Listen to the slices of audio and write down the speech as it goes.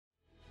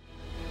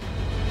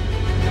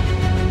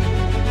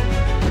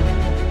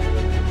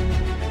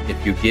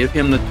If you give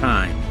him the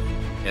time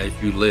as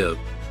you live,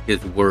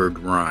 his word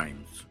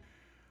rhymes.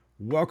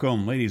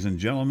 Welcome, ladies and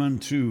gentlemen,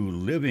 to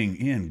Living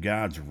in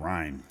God's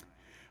Rhyme.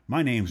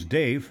 My name's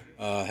Dave,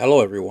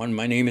 Hello, everyone.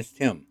 My name is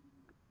Tim,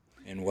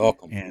 and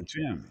welcome. and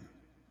Tim.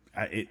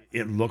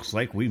 It looks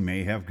like we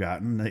may have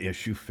gotten the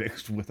issue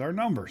fixed with our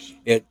numbers.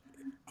 It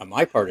On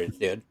my part, it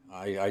did.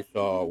 I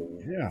saw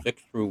Yeah,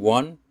 6 through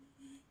 1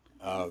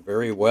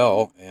 very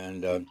well,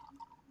 and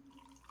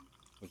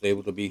was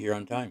able to be here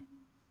on time.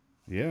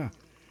 yeah.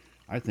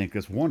 I think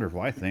it's wonderful.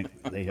 I think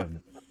they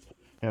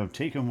have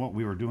taken what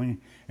we were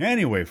doing.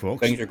 Anyway, folks,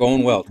 Things are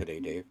going well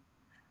today, Dave.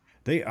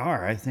 they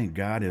are. I think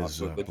God Off is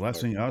to a good start.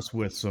 blessing us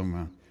with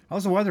some.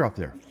 How's the weather up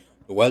there?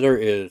 The weather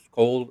is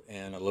cold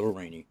and a little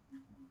rainy.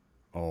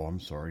 Oh, I'm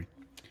sorry.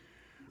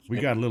 It's We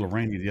been got a little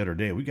rainy the other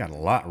day. We got a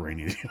lot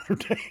rainy the other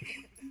day.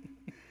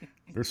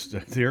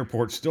 The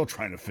airport's still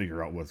trying to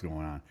figure out what's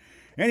going on.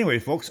 Anyway,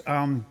 folks,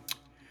 Tim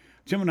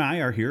and I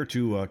are here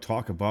to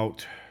talk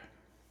about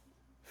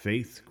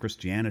faith,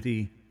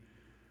 Christianity,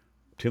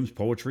 Tim's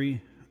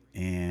poetry,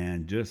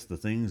 and just the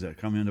things that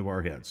come into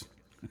our heads.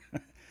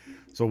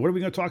 So, what are we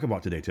going to talk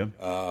about today, Tim?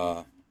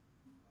 uh,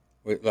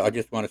 I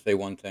just want to say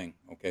one thing,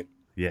 okay?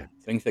 Yeah,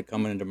 Things that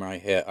come into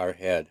our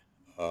head.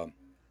 Um,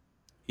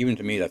 Even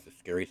to me, that's a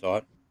scary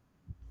thought.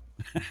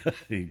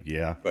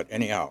 yeah, But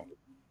anyhow,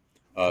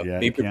 yeah,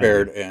 be it can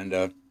prepared be.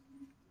 and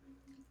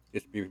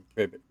just be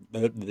prepared.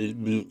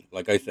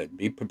 Like I said,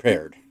 be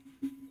prepared.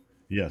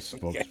 Yes,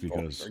 Okay, folks, folks,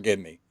 because forgive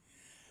me.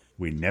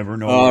 we never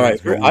know All where right.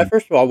 it's I going.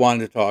 first of all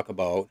wanted to talk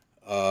about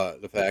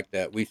the fact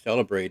that we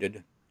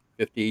celebrated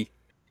 50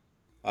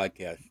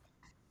 podcasts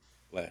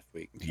last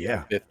week. It's our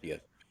Yeah,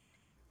 50th,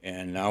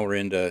 and now we're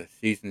into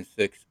season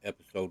 6,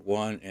 episode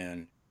 1,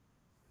 and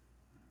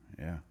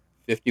yeah,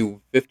 50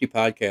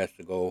 podcasts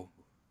ago.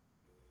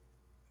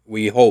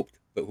 We hoped,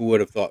 but who would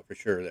have thought for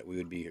sure that we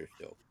would be here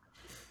still?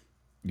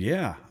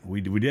 yeah.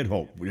 We did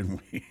hope, didn't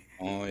we?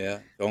 Oh yeah,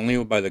 it's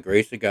only by the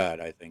grace of God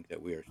I think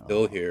that we are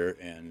still Oh, here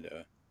and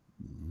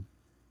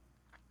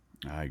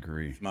I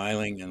agree.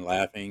 smiling and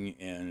laughing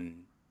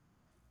and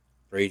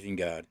praising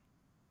God,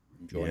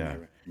 Yeah,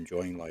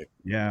 enjoying life.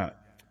 yeah.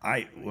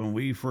 I when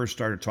we first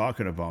started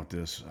talking about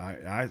this,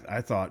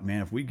 I thought,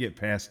 man, if we get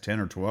past 10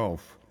 or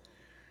 12,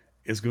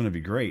 it's going to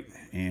be great.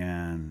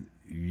 And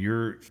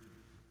your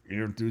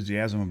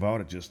enthusiasm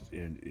about it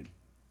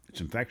it's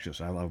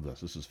infectious. I love this.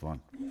 This is fun.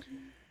 And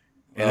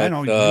Well, I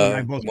know it's you and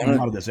I both one come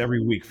of out of this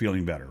every week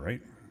feeling better,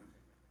 right?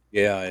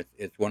 yeah,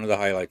 it's one of the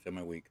highlights of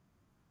my week.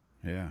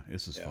 Yeah,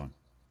 this is Yeah, fun.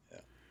 yeah,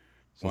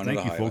 So one of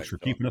the thank you, folks, highlights. for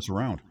So keeping us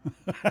around.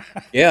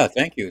 yeah,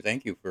 thank you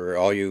for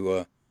all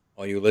you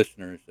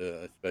listeners,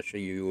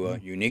 especially you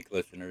unique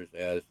listeners,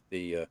 as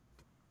the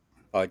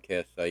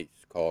podcast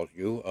sites calls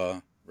you,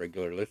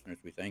 regular listeners.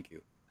 We thank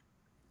you,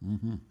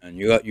 Hmm. and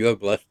you have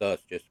blessed us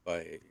just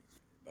by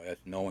us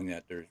knowing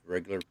that there's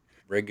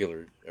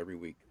regulars every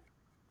week.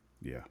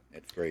 Yeah,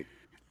 It's great.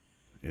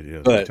 it is.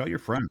 And But tell your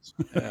friends.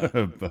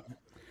 uh, But-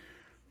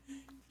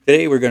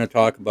 today we're going to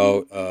talk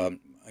about.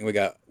 We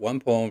got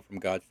one poem from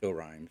God Still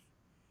Rhymes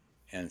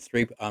and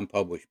 3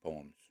 unpublished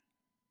poems,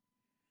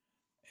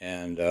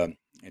 and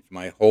it's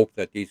my hope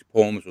that these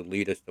poems will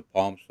lead us to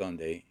Palm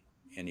Sunday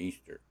and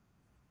Easter.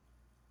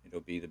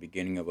 It'll be the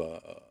beginning of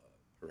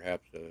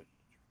perhaps a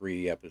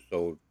 3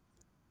 episode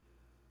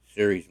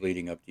series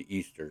leading up to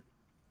Easter.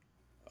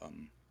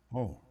 Um,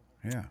 oh,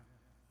 yeah.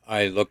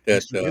 I looked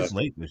at Easter is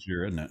late this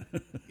year, isn't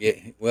it?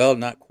 yeah, well,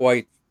 not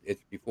quite.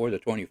 It's before the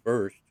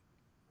 21st,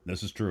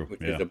 This is true.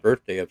 which is Yeah. the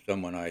birthday of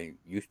someone I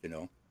used to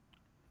know.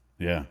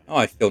 Yeah. Oh,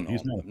 I still know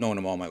He's him. not. I've known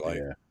him all my life.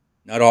 Yeah.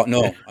 Not all.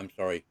 No, I'm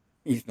sorry.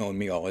 He's known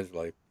me all his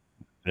life.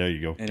 There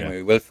you go. Yeah.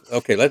 Anyway,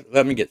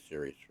 let me get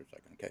serious for a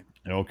second, okay?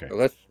 Okay. So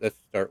let's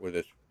start with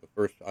this. The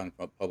first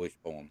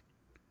unpublished poem.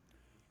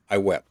 I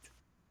wept.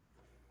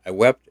 I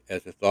wept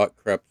as a thought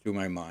crept through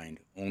my mind,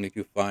 only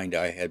to find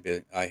I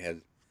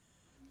had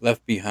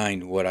left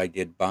behind what I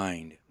did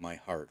bind my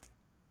heart.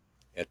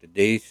 At the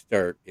day's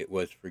start, it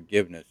was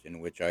forgiveness in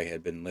which I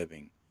had been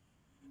living,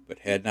 but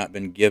had not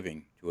been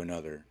giving to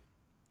another.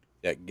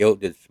 That guilt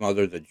did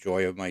smother the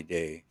joy of my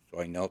day, so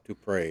I knelt to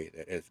pray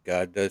that as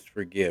God does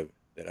forgive,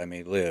 that I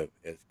may live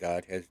as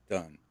God has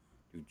done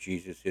through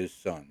Jesus his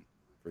Son.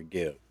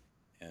 Forgive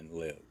and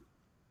live.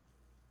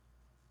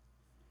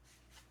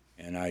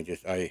 And I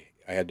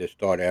had this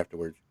thought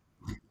afterwards.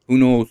 Who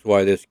knows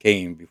why this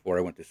came before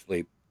I went to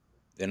sleep?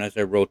 Then as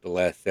I wrote the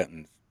last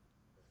sentence,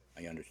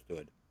 I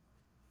understood.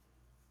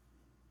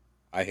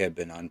 I had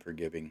been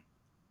unforgiving,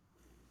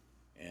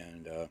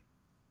 and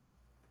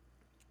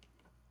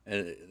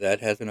that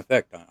has an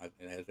effect on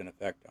it has an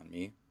effect on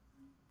me.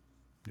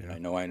 And Yeah. I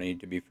know I need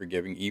to be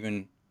forgiving,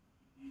 even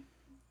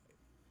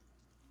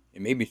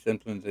it may be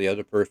something the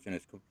other person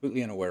is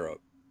completely unaware of,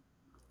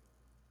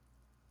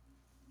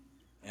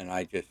 and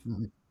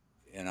Mhm.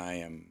 I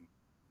am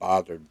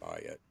bothered by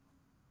it.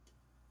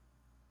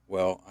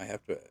 Well, I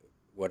have to.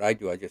 What I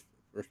do, I just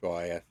first of all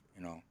I ask,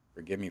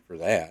 forgive me for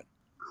that,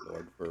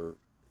 Lord, for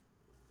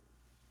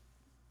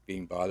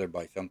being bothered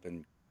by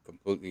something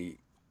completely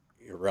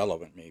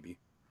irrelevant, maybe.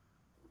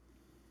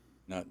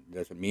 not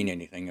doesn't mean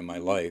anything in my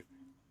life.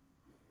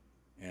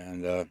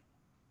 And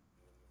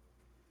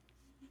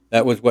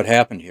that was what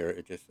happened here.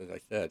 It just, as I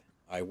said,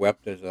 I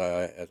wept as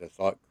a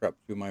thought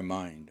crept through my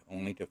mind,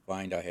 only to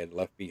find I had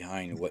left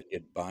behind what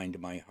did bind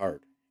my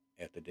heart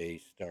at the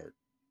day's start.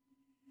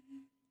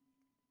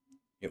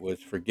 It was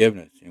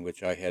forgiveness in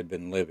which I had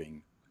been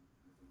living.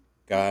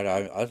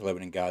 I was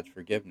living in God's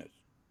forgiveness.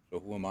 So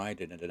who am I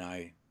to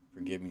deny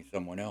forgiving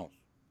someone else?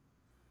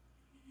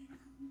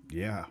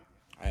 Yeah,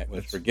 It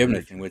was that's very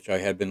forgiveness in true. which I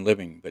had been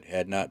living, but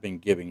had not been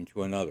giving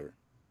to another.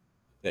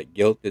 That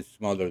guilt did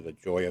smother the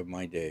joy of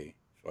my day.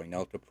 So I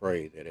knelt to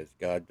pray that as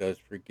God does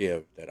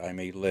forgive, that I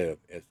may live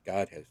as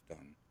God has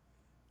done.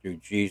 Through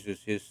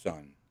Jesus, his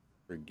Son,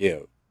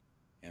 forgive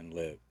and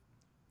live.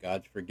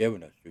 God's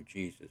forgiven us through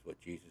Jesus, what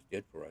Jesus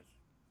did for us.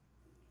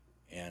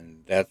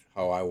 And that's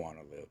how I want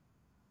to live,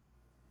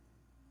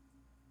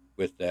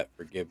 with that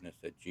forgiveness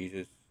that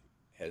Jesus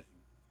has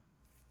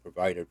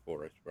provided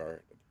for us,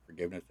 for the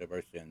forgiveness of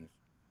our sins.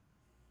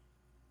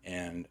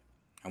 And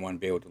I want to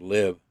be able to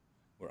live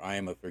where I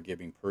am a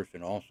forgiving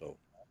person also.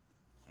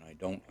 And I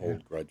don't Yeah,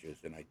 hold grudges.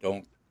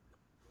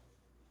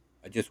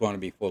 I just want to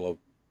be full of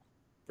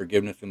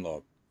forgiveness and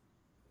love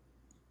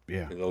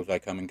yeah. to those I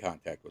come in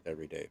contact with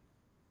every day.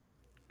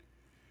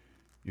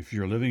 If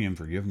you're living in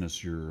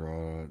forgiveness,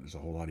 it's a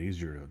whole lot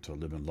easier to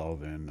live in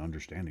love and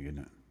understanding, isn't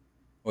it?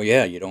 Well,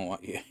 yeah, you don't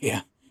want,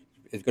 yeah,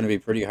 it's going to be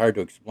pretty hard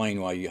to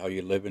explain how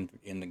you live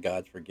in the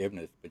God's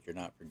forgiveness, but you're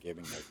not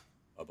forgiving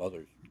of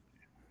others.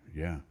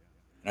 Yeah,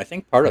 And I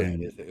think part of that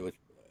and is it was,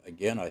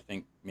 again, I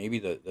think maybe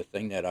the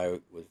thing that I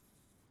was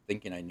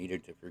thinking I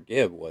needed to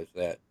forgive was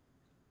that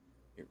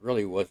it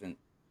really wasn't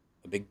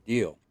a big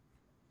deal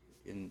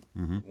in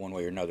hmm one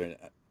way or another.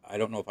 I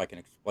don't know if I can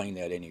explain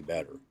that any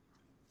better,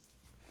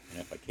 and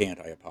if I can't,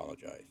 I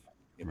apologize.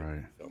 If it,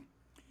 right. so,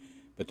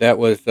 but that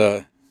was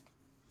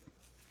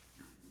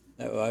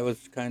I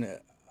was kind of,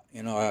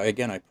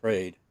 again I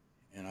prayed,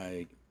 and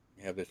I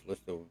have this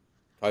list of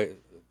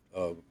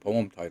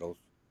poem titles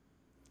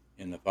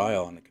in the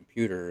file on the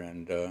computer,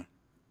 and there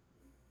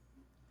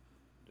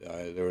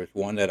was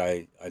one that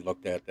I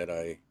looked at that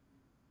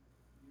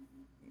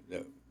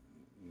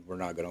we're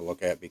not going to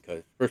look at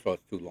because first of all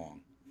it's too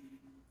long,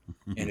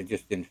 and it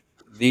just didn't.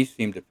 These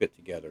seem to fit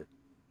together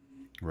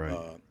Right,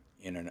 uh,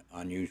 in an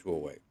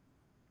unusual way.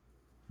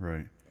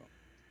 right. So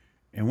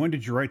And when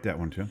did you write that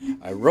one, Tim?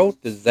 I wrote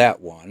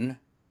that one.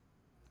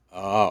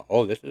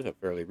 Oh, this is a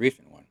fairly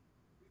recent one.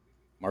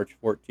 March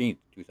 14th,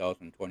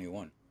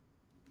 2021.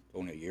 It's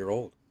only a year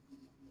old.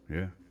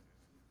 Yeah.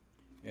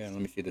 Yeah, let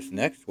me see. This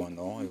next one,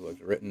 though, it was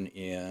written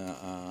in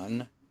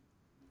on.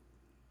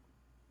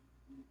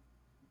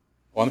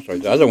 Oh, I'm sorry.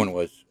 The other one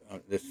was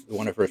the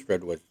one I first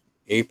read was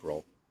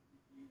April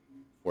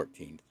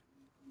 14th.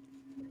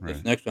 This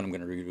Right. next one I'm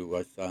going to read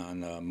was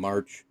on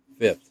March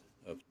 5th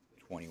of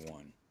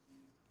 21.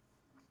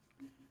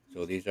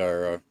 So these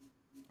aren't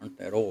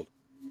that old.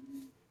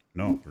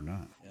 No, they're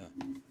not. Yeah.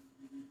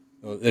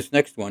 So this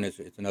next one is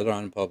it's another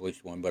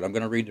unpublished one, but I'm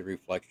going to read the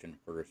reflection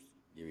first,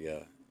 give you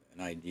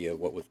an idea of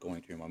what was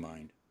going through my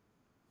mind.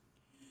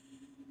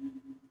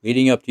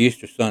 Leading up to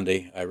Easter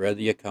Sunday, I read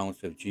the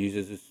accounts of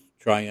Jesus'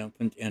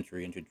 triumphant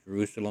entry into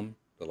Jerusalem,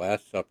 the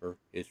Last Supper,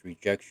 his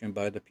rejection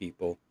by the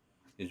people,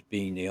 his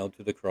being nailed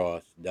to the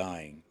cross,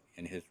 dying,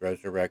 and his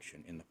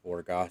resurrection in the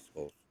four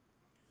Gospels.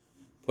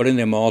 Putting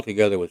them all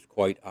together was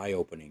quite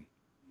eye-opening.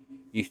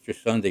 Easter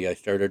Sunday, I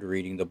started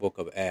reading the book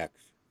of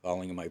Acts.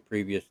 Following my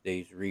previous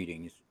day's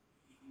readings,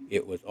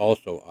 it was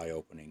also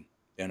eye-opening.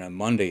 Then on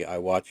Monday, I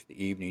watched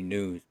the evening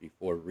news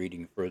before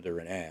reading further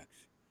in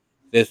Acts.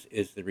 This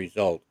is the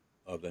result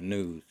of the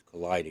news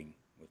colliding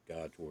with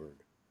God's Word.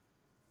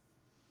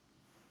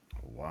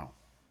 Oh, wow.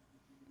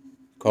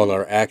 It's called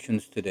Our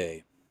Actions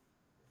Today,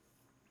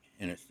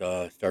 and it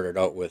started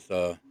out with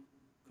a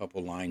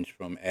couple lines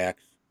from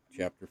Acts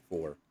chapter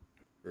 4,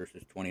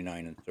 verses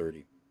 29 and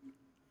 30.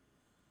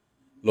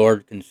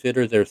 Lord,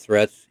 consider their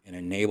threats and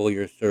enable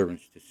your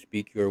servants to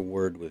speak your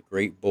word with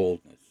great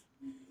boldness.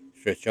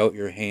 Stretch out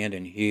your hand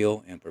and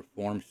heal and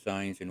perform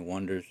signs and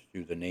wonders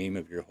through the name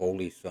of your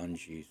holy Son,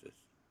 Jesus.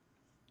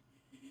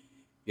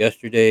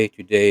 Yesterday,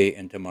 today,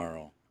 and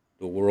tomorrow,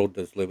 the world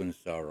does live in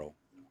sorrow.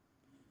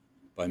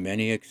 By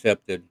many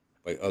accepted,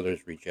 by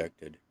others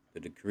rejected, the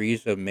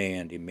decrees of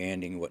man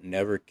demanding what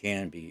never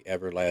can be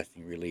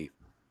everlasting relief,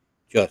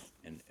 just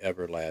an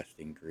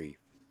everlasting grief.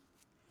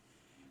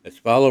 As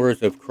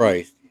followers of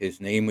Christ, his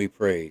name we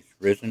praise,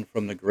 risen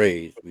from the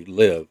graves, we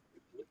live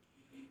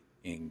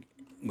in,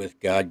 with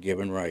God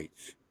given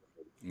rights.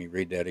 Let me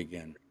read that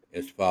again.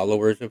 As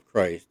followers of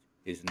Christ,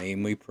 his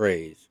name we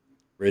praise,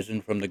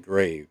 risen from the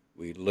grave,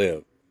 we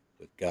live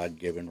with God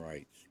given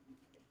rights.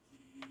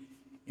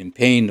 In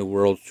pain, the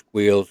world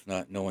squeals,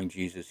 not knowing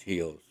Jesus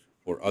heals.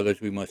 For others,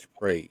 we must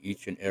pray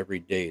each and every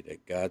day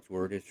that God's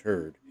word is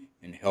heard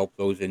and help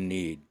those in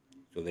need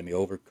so they may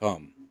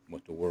overcome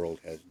what the world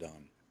has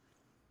done.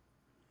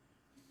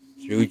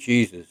 Through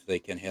Jesus, they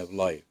can have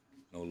life,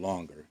 no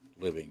longer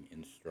living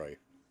in strife.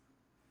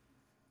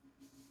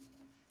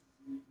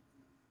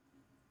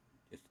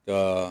 Just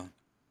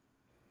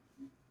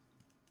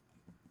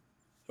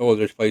oh,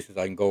 there's places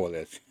I can go with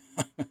this.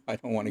 I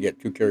don't want to get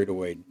too carried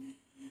away,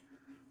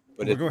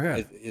 but Well, go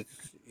ahead.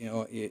 it's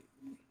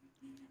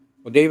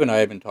well, Dave and I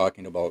have been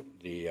talking about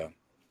the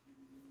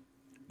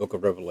Book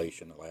of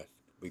Revelation the last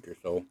week or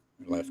so,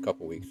 the last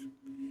couple weeks,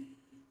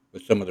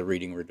 with some of the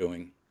reading we're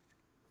doing,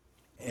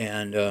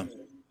 and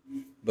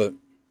but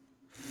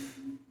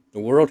the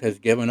world has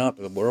given up.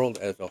 The world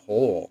as a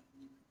whole,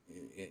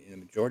 the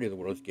majority of the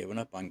world has given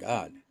up on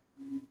God,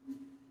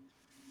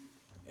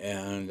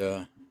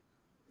 and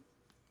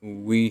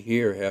we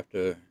here have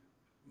to,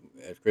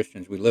 as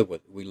Christians, we live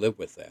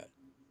with that.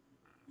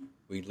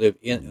 We live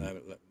in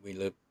Mhm. we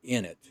live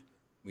in it.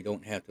 We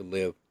don't have to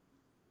live.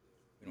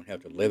 We don't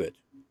have to live it,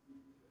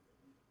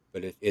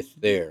 but it's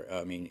there.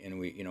 I mean, and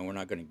we're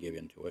not going to give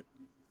into it,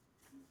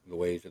 the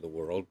ways of the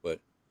world,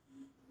 but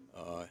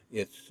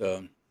it's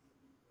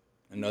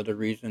another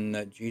reason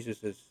that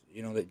Jesus is,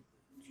 that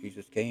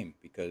Jesus came,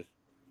 because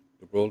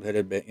the world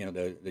had been,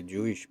 the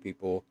Jewish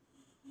people,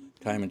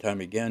 time and time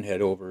again,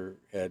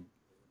 had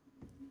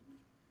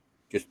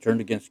just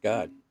turned against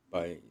God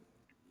by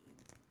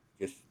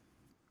just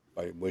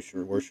by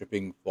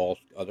worshiping false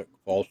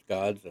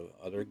gods of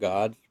other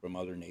gods from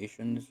other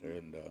nations,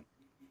 and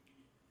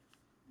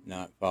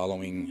not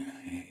following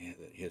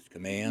His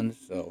commands.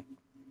 So,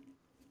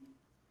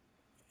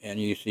 and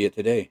you see it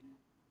today,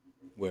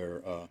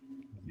 where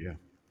Yeah.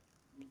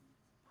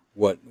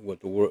 what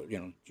the world,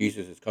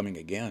 Jesus is coming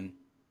again,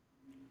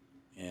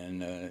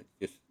 and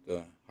just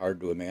hard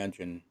to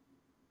imagine.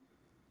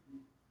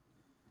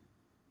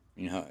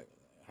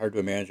 Hard to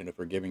imagine a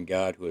forgiving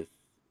God who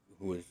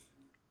is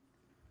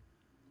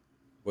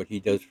what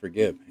He does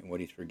forgive, and what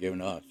He's forgiven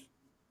us,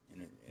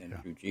 and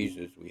Yeah. through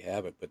Jesus we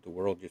have it, but the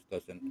world just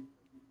doesn't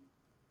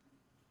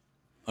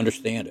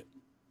understand it.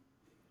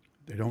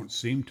 They don't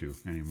seem to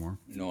anymore.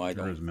 No, I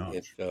Sure don't. as much.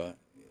 It's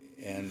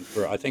and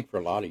for I think for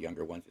a lot of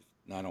younger ones, it's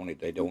not only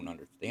they don't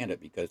understand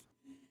it because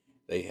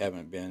they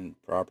haven't been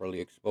properly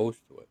exposed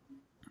to it,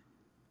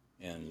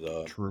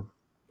 and True.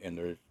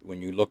 there's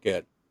when you look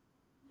at,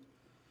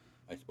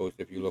 I suppose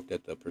if you looked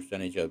at the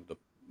percentage of the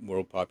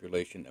world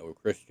population that were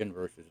Christian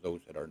versus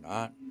those that are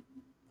not,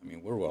 I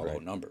mean we're well Right.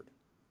 outnumbered.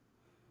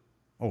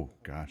 Oh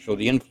gosh. So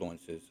the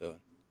influence is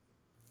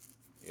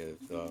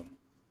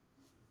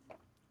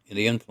and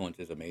the influence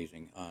is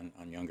amazing on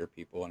younger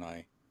people, and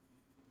I,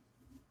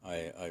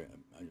 I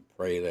I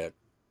pray that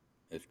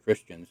as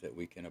Christians that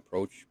we can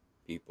approach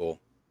people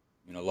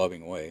in a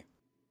loving way,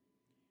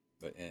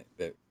 but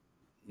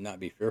not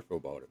be fearful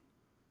about it,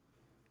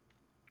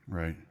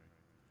 Right.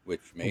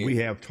 which Well, may. we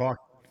have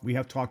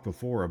talked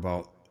before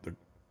about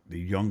the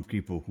young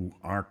people who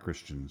are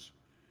Christians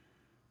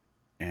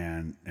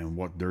and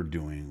what they're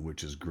doing,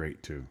 which is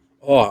great too.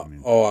 I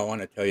mean, I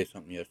want to tell you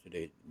something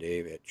yesterday,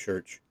 Dave, at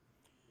church.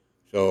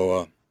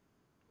 So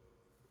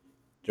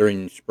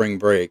during spring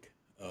break,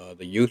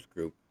 the youth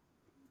group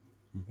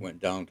mhm. went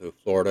down to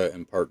Florida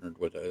and partnered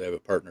with. They have a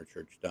partner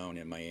church down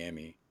in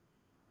Miami,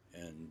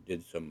 and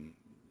did some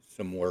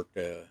work,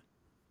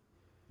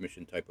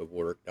 mission type of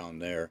work down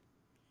there.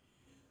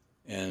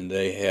 And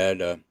they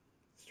had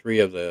three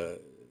of the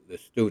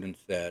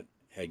students that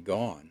had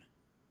gone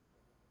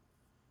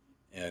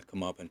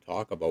come up and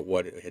talk about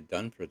what it had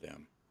done for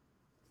them.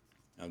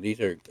 Now, these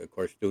are, of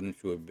course, students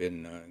who have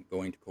been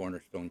going to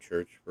Cornerstone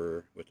Church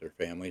for with their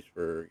families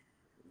for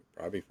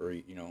probably for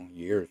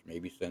years,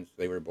 maybe since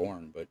they were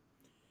born, but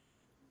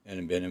and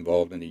have been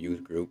involved in the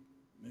youth group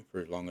for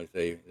as long as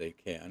they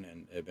can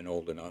and have been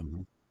old enough.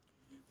 Mhm.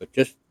 But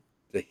just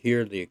to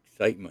hear the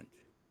excitement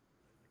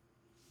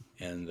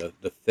and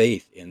the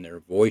faith in their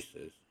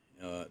voices.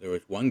 There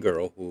was one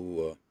girl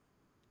who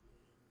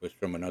was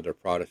from another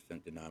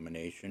Protestant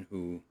denomination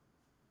who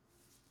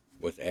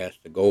was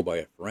asked to go by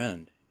a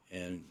friend,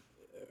 and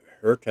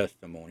her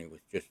testimony was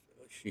just,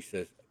 she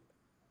says,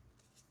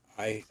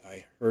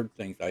 I heard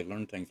things, I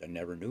learned things I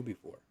never knew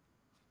before.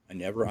 I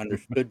never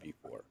understood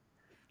before.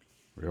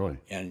 Really.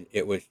 And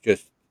it was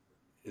just,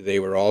 they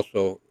were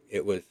also,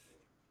 it was,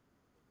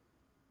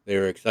 they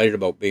were excited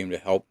about being able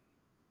to help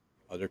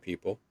other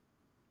people,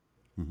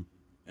 Mhm.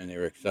 and they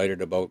were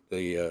excited about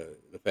the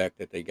fact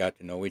that they got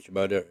to know each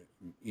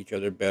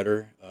other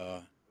better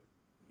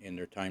in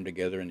their time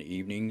together in the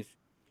evenings.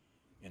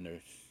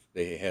 And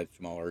they had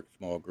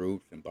small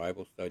groups and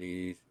Bible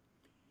studies,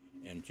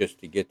 and just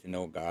to get to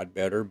know God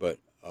better. But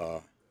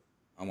I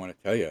want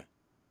to tell you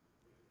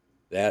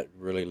that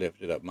really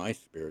lifted up my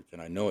spirits,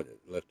 and I know it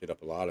lifted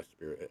up a lot of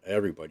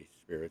everybody's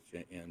spirits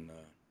in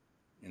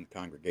the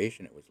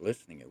congregation. It was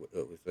listening. It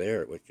was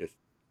there. It was just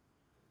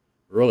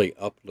really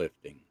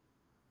uplifting.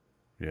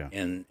 Yeah.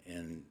 And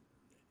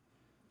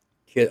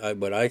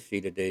what I see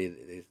today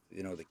is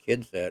the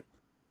kids that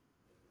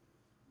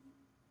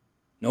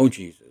know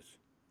Jesus,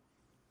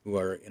 who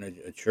are in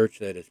a church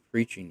that is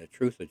preaching the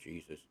truth of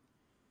Jesus,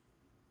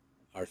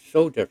 are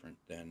so different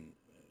than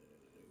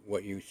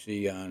what you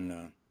see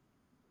on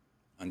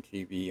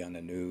TV, on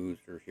the news,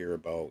 or hear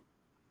about.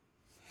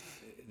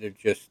 They're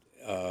just,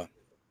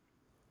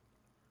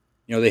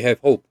 they have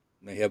hope.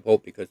 They have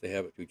hope because they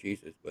have it through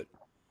Jesus, but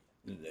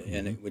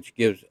Hmm. which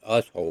gives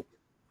us hope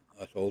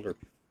us older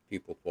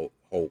people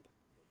hope,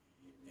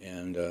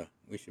 and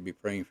we should be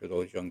praying for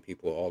those young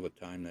people all the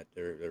time, that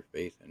their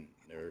faith and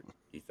their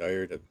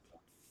desire to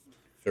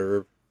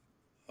serve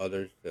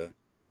others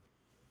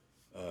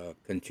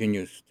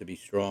continues to be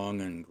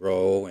strong and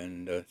grow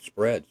and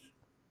spreads.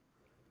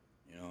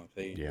 If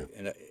they Yeah.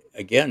 and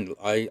again,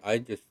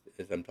 I just,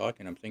 as I'm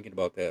talking, I'm thinking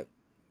about that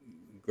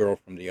girl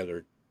from the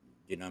other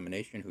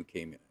denomination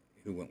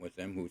who went with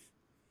them, who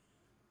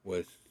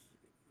was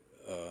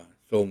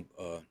so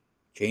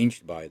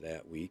changed by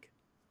that week,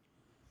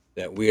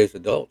 that we as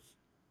adults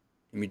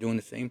can be doing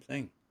the same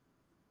thing.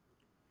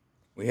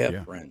 We have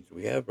Yeah. friends,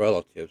 we have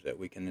relatives that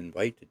we can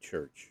invite to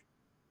church,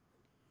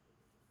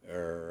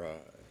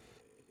 or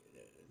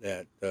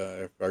that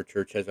if our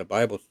church has a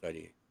Bible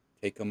study,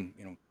 take them.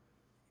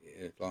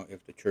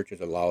 If the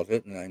churches allows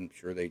it, and I'm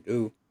sure they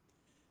do,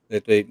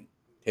 that they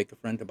take a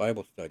friend to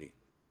Bible study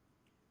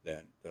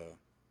that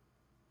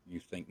you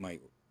think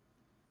might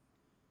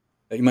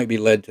that you might be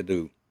led to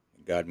do.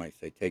 God might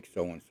say, take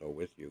so and so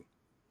with you.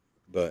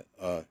 But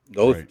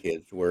those Right.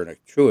 kids were a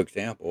true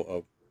example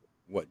of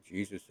what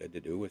Jesus said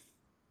to do, was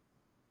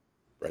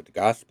spread the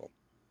gospel,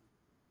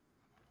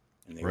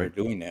 and they were Right.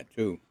 doing that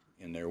too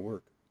in their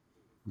work.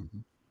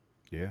 Hmm.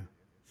 Yeah.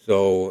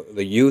 So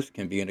the youth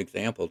can be an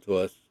example to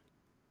us,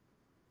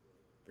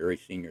 very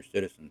senior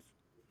citizens,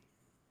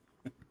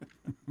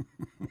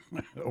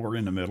 Or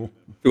in the middle.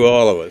 to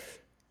all of us.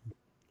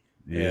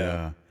 Yeah.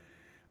 Yeah.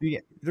 Yeah.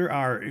 There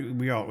are.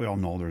 We all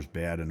know there's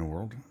bad in the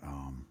world.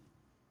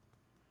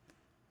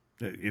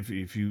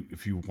 If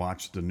you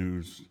watch the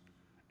news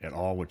at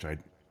all, which I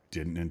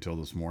didn't until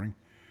this morning,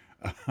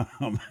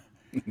 um,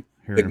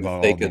 hearing Big about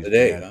all mistake of these the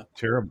day, bad, huh?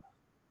 terrible.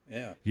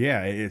 Yeah.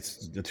 Yeah,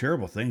 it's the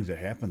terrible things that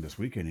happened this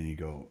weekend, and you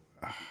go,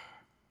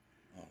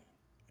 Oh.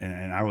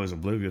 and I was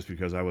oblivious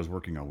because I was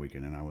working all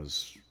weekend, and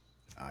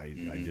I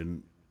Hmm.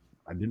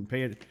 didn't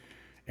pay it,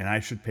 and I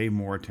should pay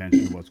more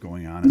attention to what's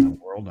going on in the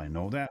world. I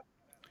know that,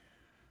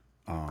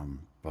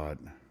 but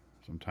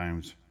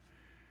sometimes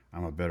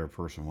I'm a better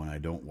person when I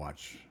don't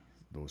watch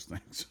those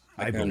things.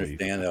 I I can believe.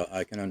 understand that.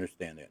 I can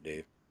understand that,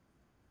 Dave.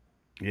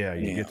 Yeah,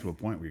 you get Yeah. to a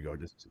point where you go,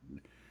 just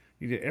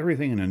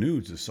everything in the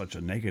news is such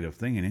a negative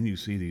thing, and then you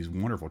see these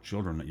wonderful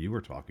children that you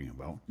were talking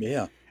about,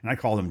 Yeah. and I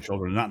call them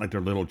children, not like they're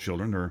little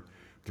children.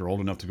 They're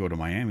old enough to go to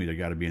Miami. They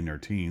got to be in their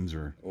teens,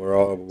 or We're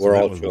all so we're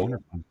that all was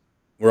children. wonderful.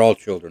 We're all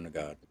children of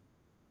God.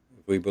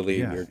 If we believe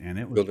Yeah, we're and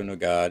it was children of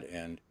God,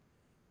 and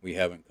we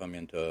haven't come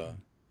into,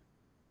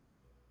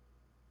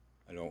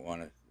 I don't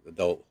want to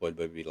adulthood,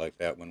 but it'd be like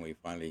that when we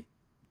finally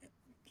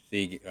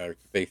see our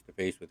face to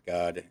face with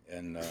God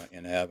in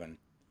heaven,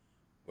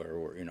 where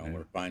yeah,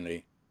 we're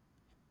finally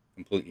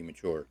completely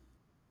mature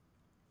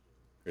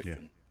yeah.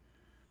 Christian.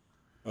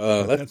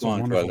 But Let's that's go a on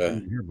wonderful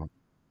thing to hear about.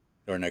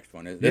 to our next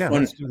one. This Yeah,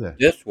 one, let's do that.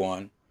 this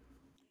one,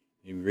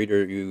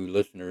 you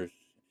listeners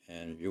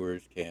and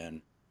viewers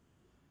can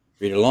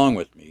read along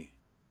with me.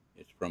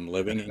 It's from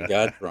Living in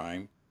God's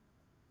Rhyme,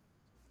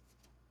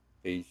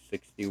 page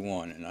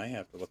 61, and I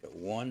have to look at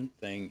one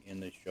thing in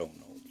the show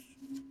notes.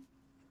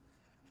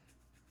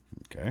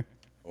 Okay.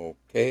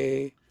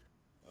 Okay.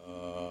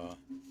 Uh,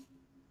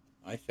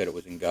 I said it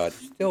was in God's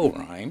Still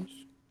Rhymes,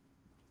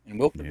 and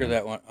we'll figure Yeah,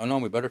 that one. Oh no,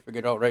 we better figure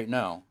it out right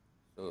now,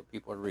 so that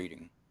people are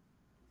reading.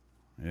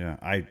 yeah.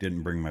 I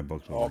didn't bring my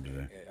books over Okay,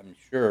 today. I'm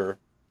sure.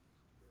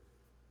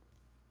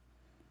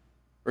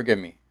 Forgive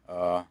me.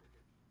 I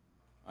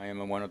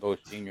am one of those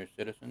senior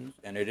citizens,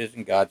 and it is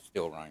in God's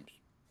Still Rhymes,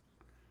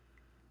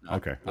 not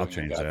Okay, I'll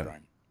Living in change God's that.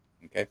 Rhyme.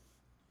 Okay.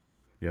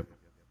 Yep.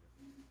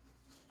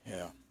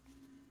 Yeah.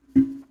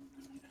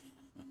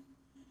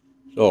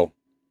 So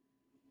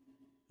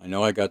I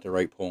know I got the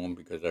right poem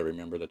because I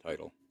remember the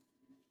title.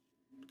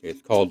 Okay,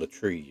 it's called "The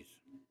Trees."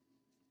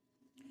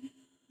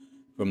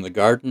 From the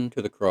garden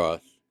to the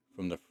cross,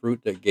 from the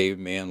fruit that gave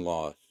man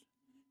loss,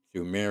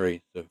 through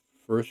Mary, the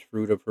first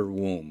fruit of her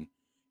womb,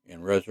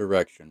 and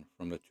resurrection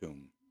from the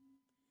tomb.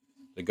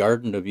 The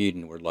Garden of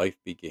Eden, where life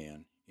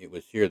began, it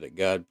was here that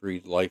God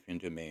breathed life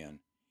into man,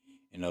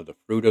 and of the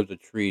fruit of the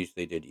trees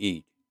they did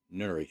eat,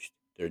 nourished,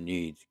 their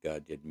needs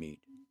God did meet.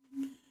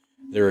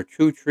 There are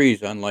two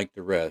trees unlike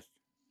the rest,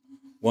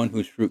 one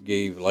whose fruit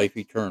gave life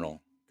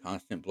eternal,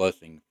 constant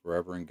blessing,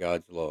 forever in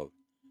God's love,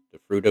 the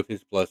fruit of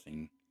his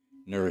blessing,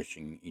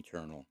 nourishing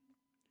eternal.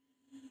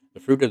 The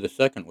fruit of the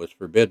second was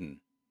forbidden,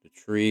 the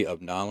tree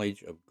of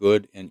knowledge of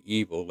good and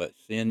evil let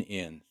sin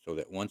in, so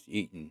that once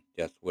eaten,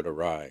 death would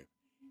arrive.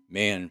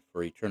 Man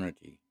for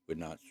eternity would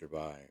not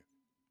survive.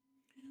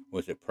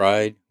 Was it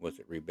pride? Was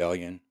it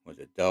rebellion? Was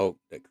it doubt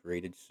that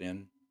created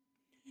sin?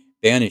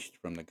 Banished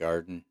from the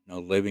garden, now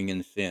living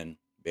in sin,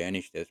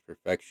 banished as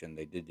perfection,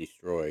 they did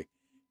destroy,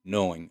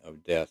 knowing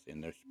of death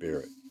in their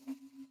spirit.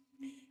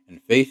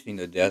 And facing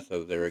the death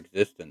of their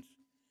existence,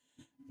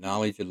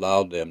 knowledge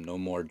allowed them no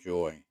more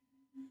joy.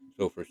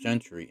 So for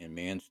century in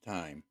man's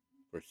time,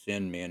 for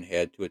sin man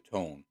had to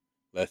atone,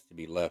 lest to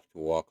be left to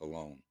walk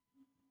alone.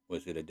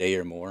 Was it a day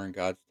or more in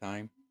God's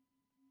time?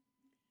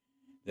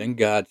 Then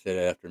God said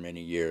after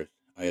many years,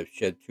 I have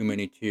shed too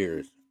many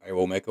tears. I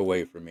will make a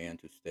way for man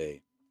to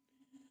stay.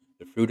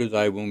 The fruit of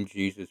thy womb,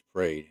 Jesus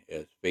prayed,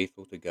 as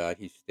faithful to God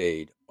he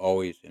stayed,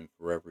 always and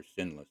forever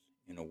sinless,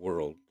 in a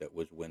world that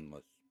was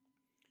winless.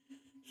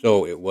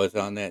 So it was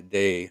on that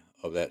day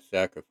of that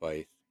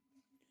sacrifice,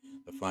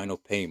 the final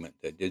payment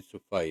that did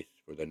suffice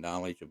for the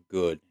knowledge of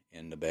good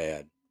and the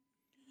bad,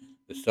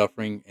 the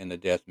suffering and the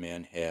death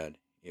man had.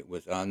 It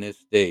was on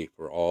this day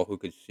for all who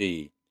could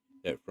see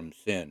that from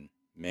sin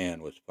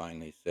man was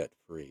finally set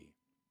free.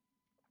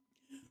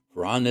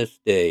 For on this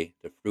day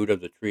the fruit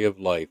of the tree of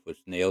life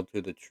was nailed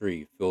to the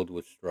tree filled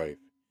with strife,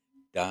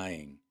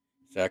 dying,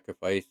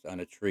 sacrificed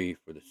on a tree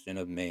for the sin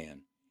of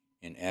man,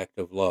 an act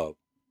of love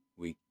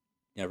we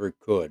never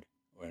could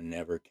or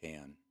never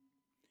can.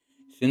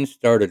 Sin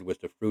started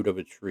with the fruit of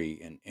a tree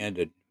and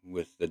ended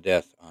with the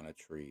death on a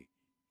tree.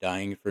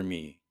 Dying for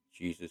me,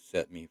 Jesus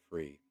set me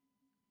free.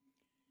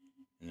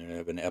 And then I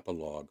have an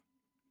epilogue.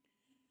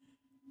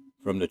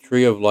 From the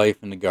tree of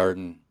life in the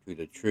garden to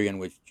the tree on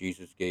which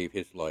Jesus gave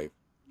his life,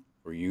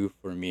 for you,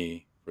 for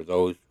me, for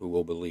those who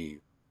will believe.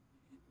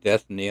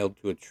 Death nailed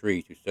to a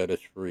tree to set us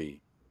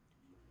free.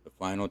 The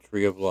final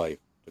tree of life,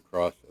 the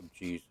cross of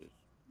Jesus.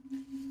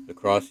 The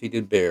cross he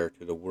did bear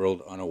to the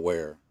world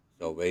unaware,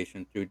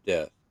 salvation through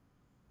death.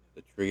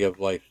 The tree of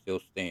life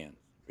still stands,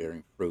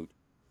 bearing fruit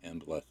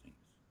and blessings.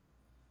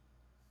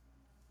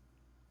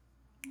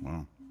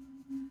 Wow.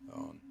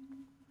 Um,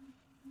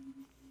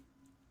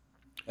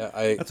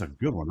 I That's a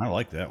good one. I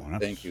like that one.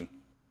 thank That's you,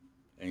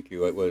 thank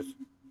you. It was,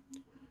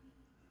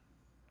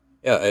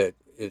 yeah,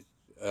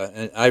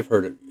 and I've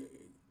heard it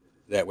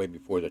that way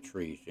before. The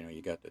trees,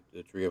 you got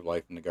the tree of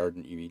life in the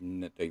Garden of Eden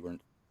that they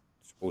weren't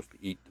supposed to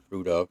eat the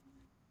fruit of,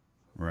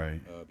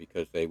 right.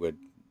 because they would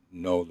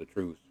know the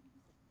truth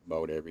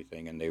about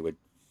everything, and they would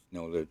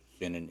know the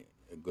sin and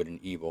good and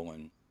evil,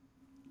 and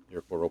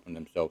therefore open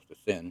themselves to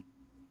sin.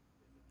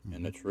 And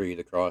Hmm. the tree,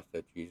 the cross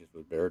that Jesus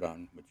was buried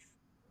on, which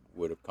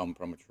would have come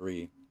from a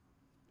tree,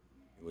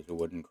 it was a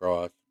wooden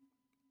cross.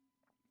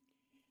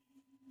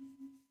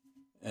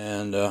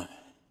 And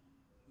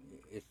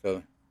it's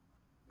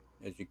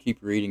as you keep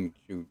reading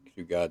through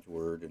God's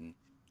word, and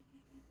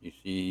you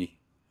see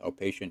how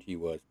patient he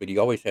was, but he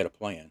always had a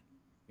plan.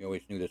 He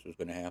always knew this was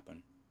going to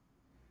happen.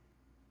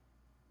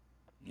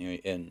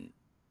 And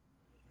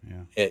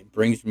Yeah. it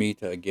brings me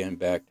to again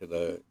back to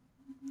the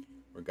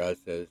where God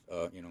says,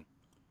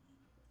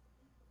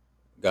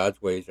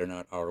 God's ways are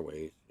not our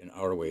ways, and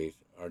our ways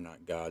are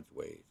not God's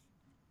ways.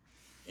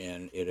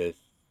 And it is,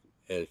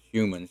 as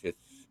humans,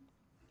 it's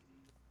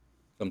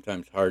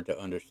sometimes hard to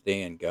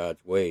understand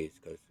God's ways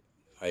because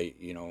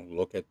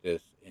look at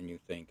this and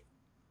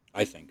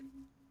I think,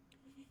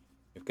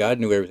 if God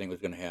knew everything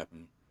was going to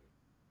happen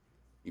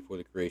before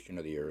the creation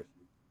of the earth,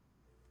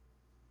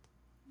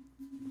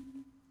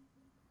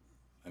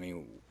 I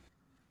mean,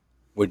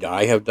 would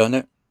I have done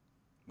it?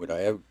 Would I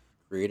have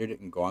created it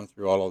and gone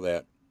through all of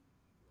that?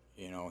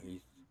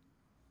 He's,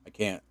 I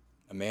can't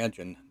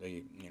imagine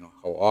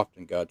how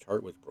often God's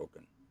heart was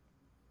broken,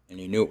 and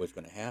he knew it was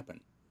going to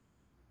happen.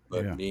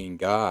 But Yeah. being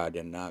God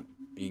and not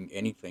being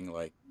anything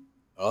like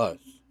us,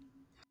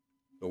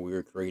 so we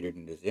were created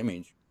in his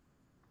image.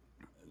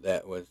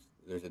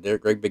 There's a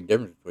great big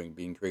difference between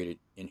being created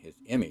in his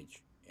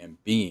image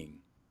and being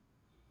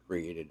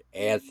created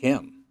as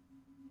him.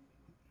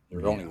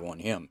 There's only Yeah. one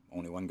him,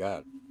 only one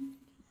God.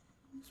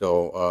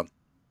 So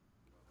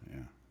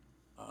Yeah.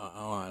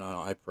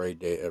 I pray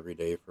every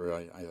day for.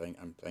 I think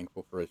I'm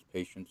thankful for his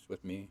patience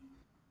with me.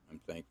 I'm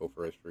thankful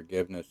for his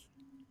forgiveness.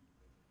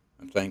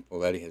 I'm thankful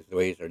that his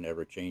ways are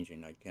never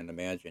changing. I can't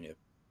imagine if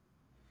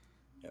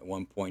at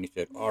one point he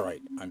said, "All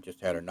right, I've just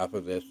had enough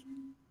of this.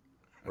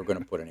 We're going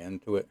to put an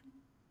end to it."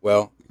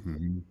 Well,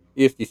 Hmm.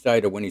 he has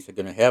decided when he's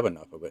going to have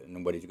enough of it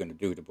and what he's going to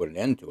do to put an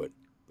end to it.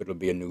 But it'll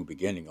be a new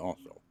beginning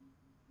also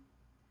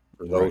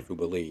for those Right. who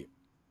believe.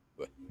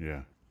 But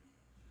Yeah.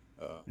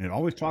 uh, It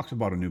always talks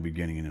about a new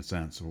beginning in a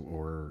sense,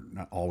 or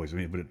not always, I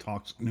mean, but it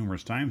talks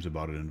numerous times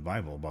about it in the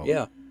Bible about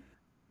yeah,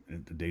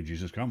 the day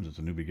Jesus comes, it's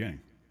a new beginning.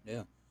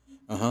 yeah,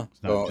 uh-huh.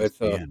 It's not So just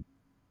the end.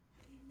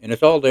 and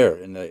it's all there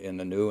in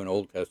the New and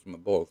Old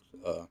Testament both.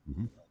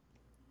 Hmm.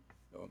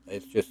 So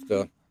it's just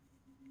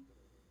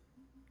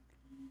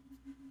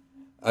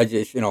I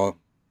just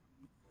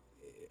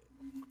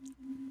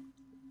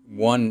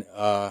one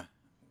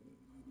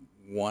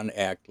one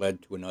act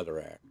led to another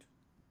act,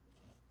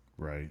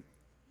 Right.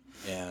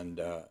 and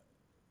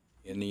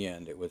in the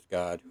end, it was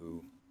God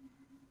who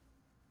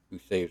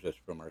saves us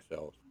from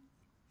ourselves.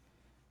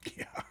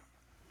 Yeah.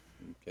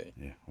 Okay.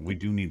 Yeah. We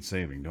do need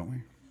saving,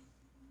 don't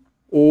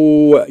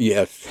Oh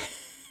yes.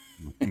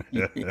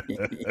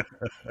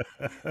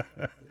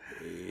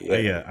 we?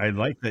 Yeah. I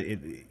like that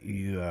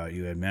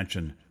you had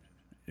mentioned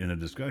in a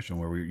discussion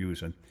where you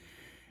said,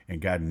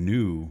 and God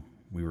knew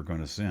we were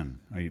going to sin.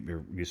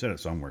 You said it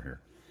somewhere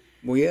here.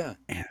 Well, yeah,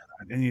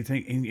 And you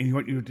think, and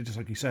what you just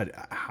like you said,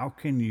 how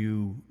can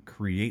you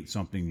create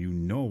something you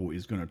know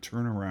is going to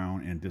turn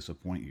around and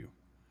disappoint you?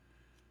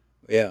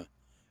 yeah.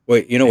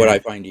 Well, you know what I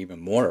And find even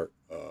more,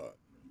 or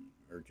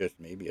just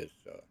maybe as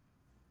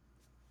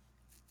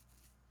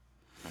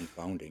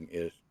confounding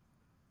is,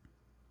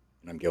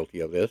 and I'm guilty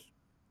of this.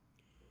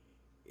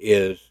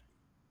 is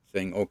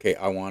saying, okay,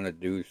 I want to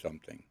do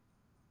something,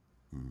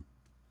 Mm.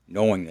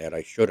 knowing that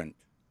I shouldn't.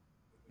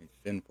 It's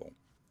sinful.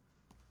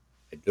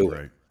 I do it.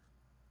 Right.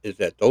 Is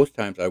that those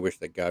times I wish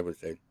that God would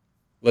say,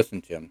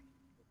 listen, Tim,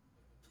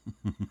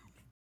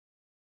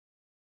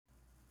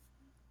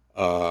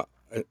 uh,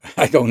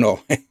 I don't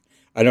know.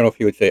 I don't know if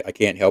he would say, I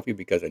can't help you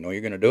because I know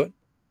you're going to do it.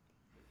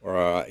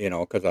 Or,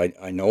 because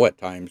I know at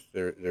times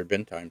there have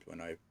been times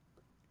when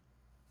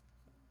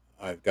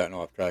I've gotten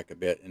off track a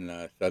bit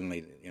and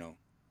suddenly,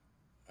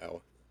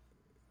 I'll,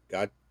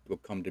 God will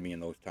come to me in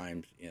those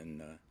times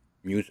in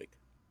music,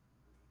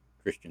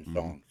 Christian Hmm.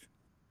 songs.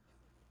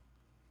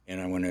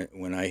 And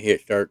when I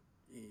start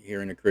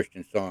hearing a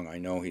Christian song, I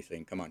know He's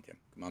saying, "Come on, Tim,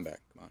 come on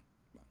back, come on,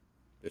 come on.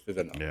 This is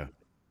enough." Yeah.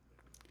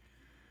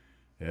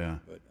 Yeah.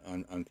 But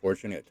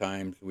unfortunately, at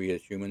times we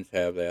as humans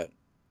have that.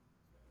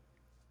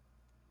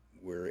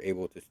 We're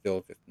able to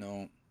still just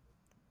no,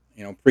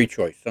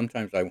 pre-choice.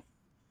 Sometimes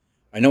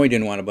I know He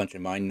didn't want a bunch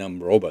of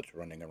mind-numb robots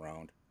running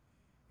around.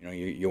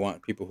 You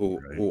want people who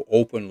Right. who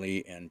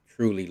openly and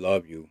truly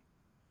love you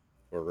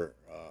for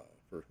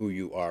who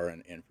you are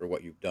and for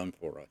what you've done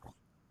for us,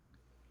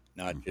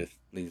 not Hmm. just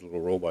these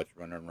little robots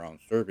running around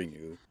serving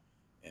you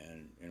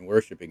and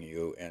worshiping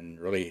you and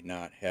really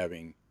not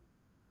having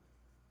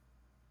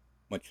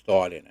much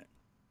thought in it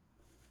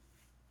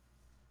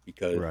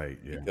because Right.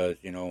 Yeah.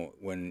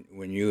 when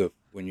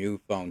you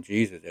found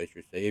Jesus as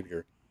your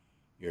savior,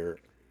 your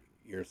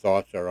your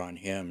thoughts are on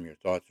Him, your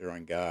thoughts are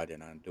on God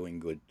and on doing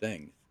good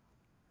things,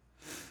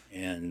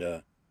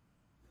 and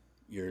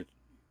you're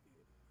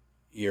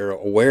you're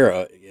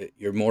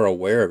more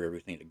aware of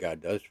everything that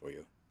God does for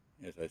you.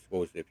 As I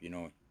suppose if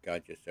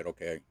God just said,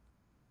 okay,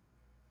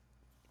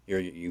 here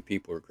you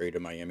people are created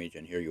in my image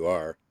and here you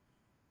are,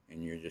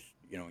 and you're just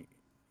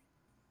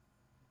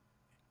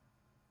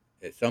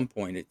at some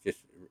point it just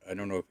I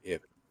don't know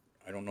if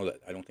I don't know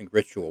that I don't think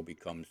ritual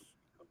becomes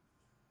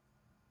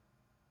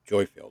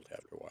joy filled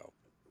after a while.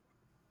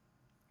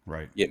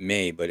 Right. It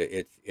may, but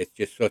it's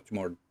just such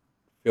more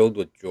filled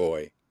with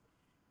joy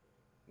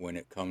when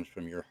it comes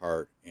from your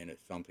heart and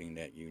it's something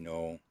that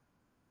you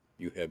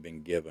have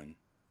been given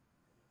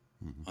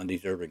Hmm.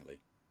 undeservingly.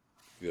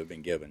 You have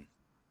been given.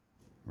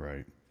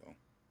 Right. So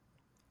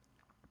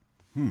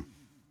Hmm.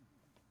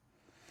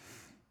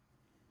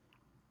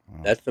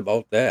 Wow. that's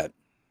about that.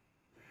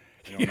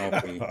 I don't know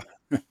if we.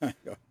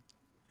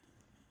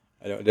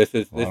 I don't. This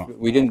is this. Well,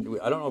 We didn't.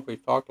 I don't know if we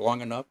talked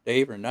long enough,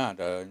 Dave, or not.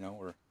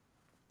 We're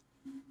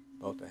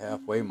about the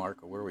halfway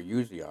mark of where we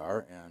usually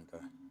are, and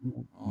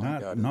all I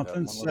not got is that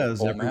nothing one little says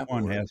poem everyone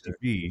afterwards. has to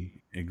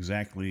be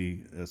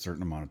exactly a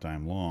certain amount of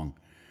time long.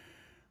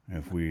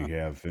 If we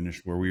have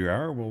finished where we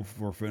are,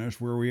 we're finished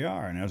where we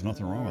are, and there's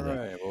nothing wrong All with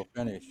that. right, we'll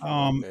finish.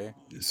 Um, Okay.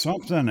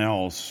 Something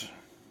else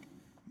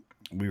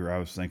I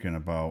was thinking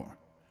about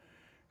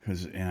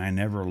because, and I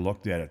never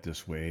looked at it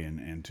this way, and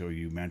until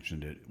you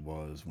mentioned it,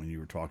 was when you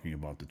were talking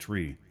about the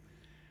tree.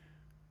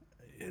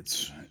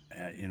 It's,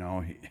 you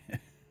know,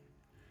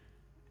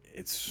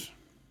 it's.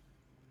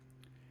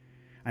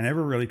 I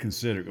never really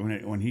considered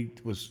when he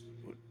was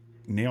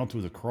nailed to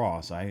the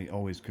cross. I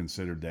always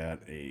considered that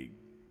a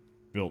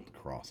built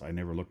cross. I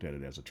never looked at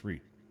it as a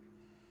tree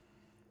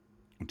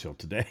until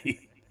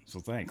today. So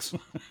thanks.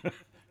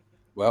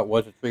 Well, it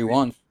was a tree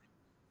once.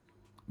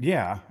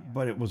 Yeah,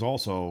 but it was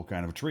also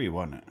kind of a tree,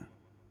 wasn't it?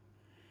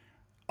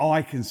 All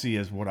I can see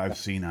is what I've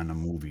seen on the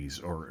movies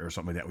or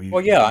something like that.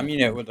 Well, yeah. I mean,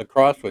 the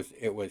cross was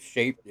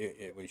shaped.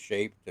 It was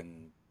shaped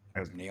and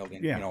as, nailed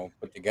in. yeah,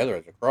 Put together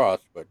as a cross,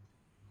 but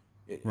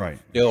it's right.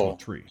 So a still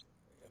tree.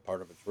 a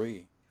part of a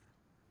tree.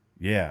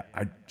 Yeah,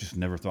 I just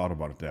never thought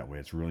about it that way.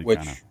 It's really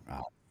kind of Which,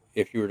 odd.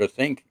 if you were to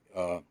think,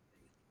 I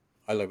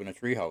live in a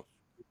tree house.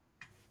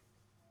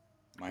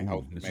 My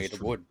house Ooh, is this is made of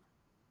true. wood.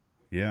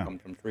 Yeah.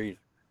 Comes from trees.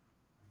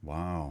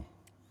 Wow.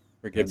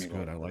 Forgive That's me,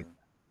 good. Lord, I like.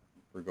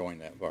 for going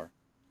that far.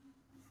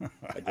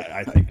 I just, I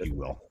I think just, you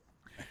will.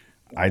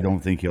 I well, don't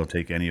think he'll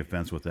take any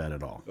offense with that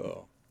at all.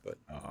 oh, but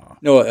Uh,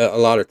 no, a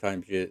lot of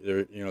times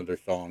there's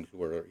songs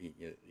where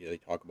they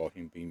talk about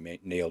him being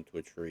nailed to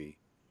a tree.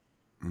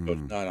 So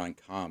it's mm, not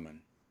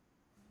uncommon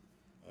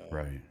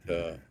right.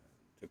 to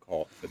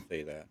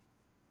say that.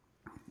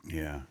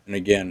 Yeah. And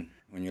again,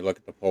 when you look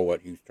at the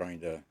poet, he's trying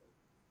to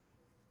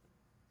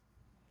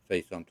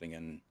say something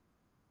and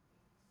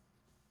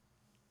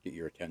get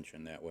your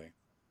attention that way.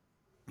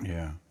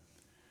 Yeah.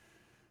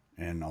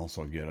 And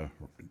also get a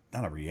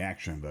not a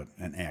reaction, but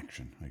an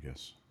action, I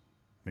guess.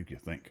 Make you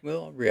think.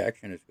 Well,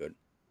 reaction is good.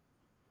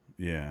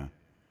 Yeah.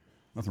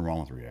 Nothing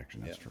wrong with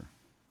reaction. Yeah. That's true.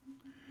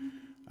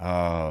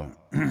 Uh,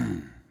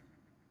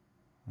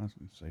 let's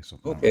say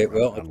something Okay.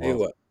 Well, I I'll tell you love.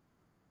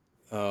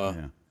 what. Uh,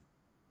 Yeah.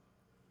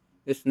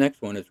 this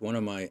next one is one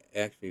of my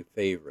actually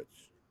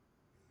favorites,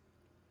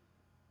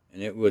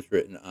 and it was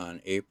written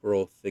on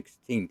April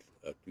 16th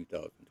of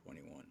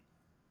 2021.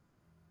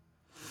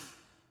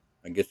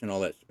 I guess in all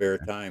that spare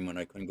time when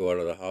I couldn't go out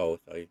of the house,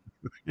 I,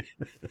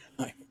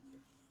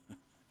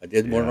 I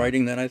did more Yeah.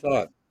 writing than I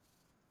thought.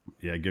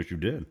 Yeah. I guess you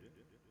did.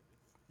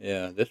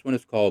 Yeah, this one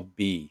is called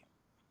B.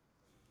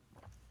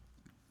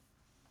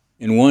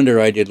 In wonder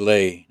I did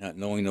lay, not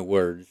knowing the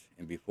words,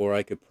 and before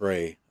I could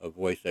pray, a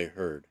voice I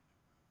heard,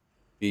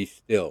 "Be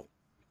still,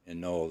 and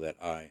know that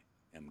I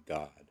am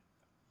God."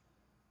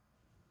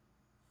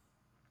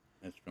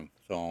 That's from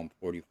Psalm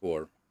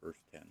 44, verse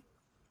 10.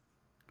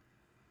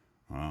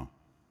 Wow.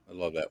 I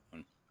love that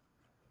one.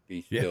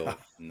 Be Yeah. still,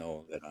 and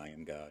know that I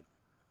am God.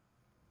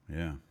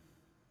 Yeah.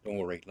 Don't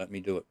worry, let me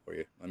do it for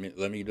you. Let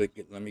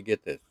me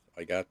get this.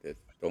 I got this.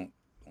 Don't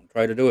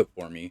try to do it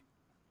for me.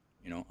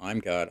 I'm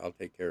God. I'll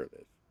take care of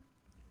this.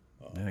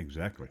 Uh, Yeah.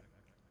 Exactly.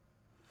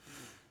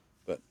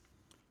 but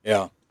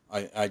yeah,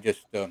 I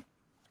just and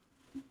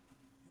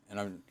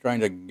I'm trying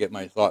to get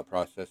my thought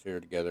process here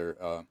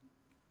together.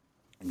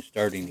 And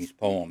starting these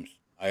poems.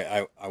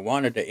 I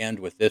wanted to end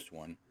with this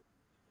one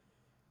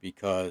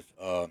because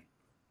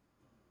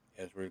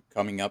as we're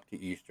coming up to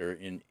Easter,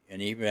 and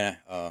even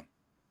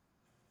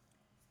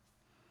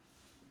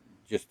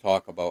just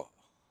talk about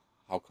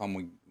how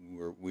come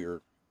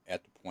we're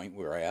at the point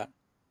we're at.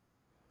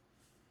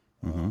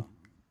 Mm-hmm.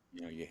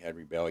 Uh, you had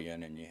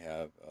rebellion, and you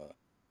have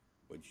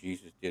what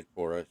Jesus did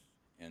for us,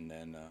 and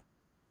then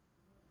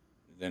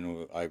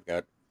I've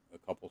got a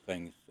couple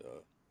things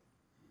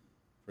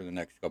for the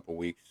next couple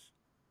weeks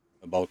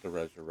about the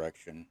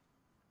resurrection.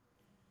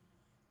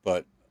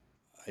 But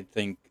I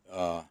think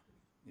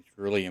it's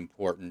really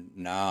important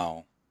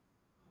now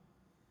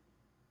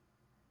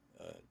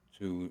uh,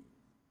 to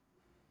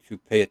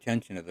pay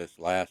attention to this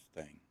last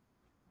thing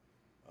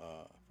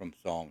from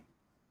Psalm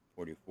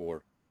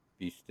 44.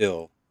 Be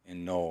still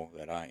and know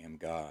that I am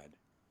God.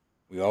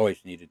 We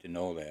always needed to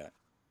know that,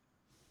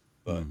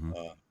 but Mm-hmm.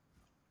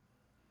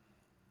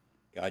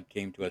 God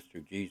came to us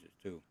through Jesus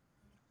too,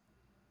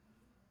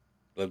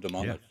 lived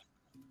among Yeah. us,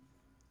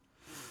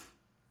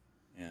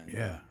 and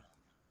Yeah.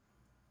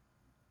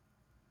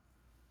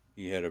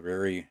 he had a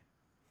very,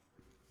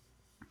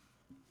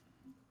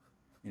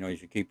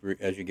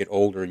 as you get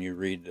older and you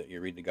read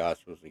the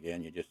Gospels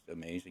again, you're just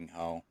amazing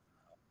how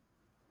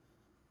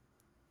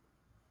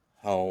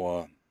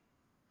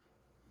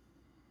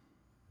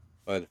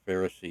by the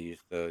Pharisees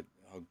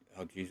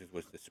how Jesus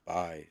was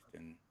despised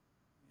and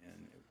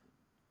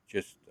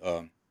just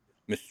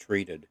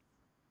mistreated,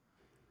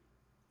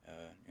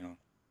 you know,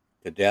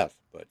 to death.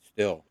 But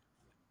still,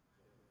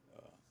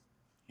 uh,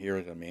 here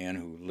is a man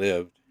who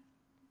lived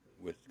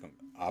with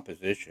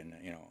opposition.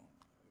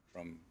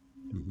 From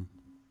Mm-hmm.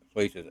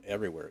 places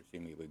everywhere it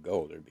seemed he would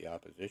go, there'd be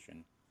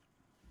opposition.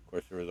 Of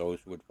course, there were those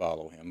who would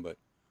follow him, but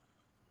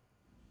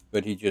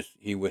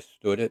he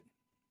withstood it.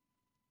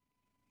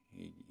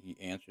 He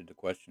answered the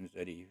questions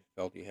that he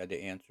felt he had to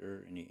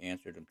answer, and he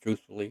answered them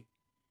truthfully,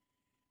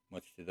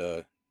 much to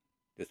the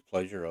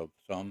displeasure of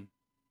some.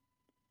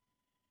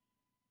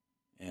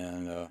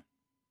 And I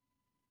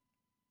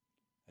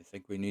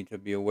think we need to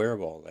be aware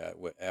of all that.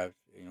 As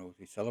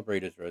we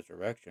celebrate his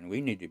resurrection,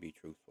 we need to be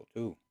truthful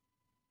too.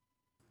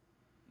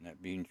 And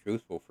that being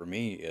truthful for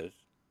me is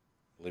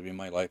living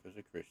my life as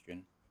a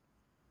Christian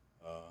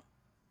uh,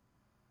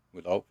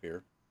 without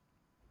fear.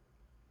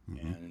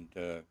 Mm-hmm.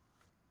 And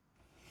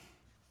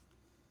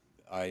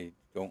I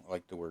don't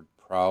like the word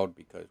proud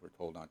because we're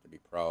told not to be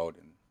proud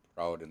and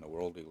proud in the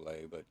worldly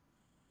way. But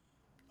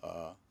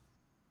uh,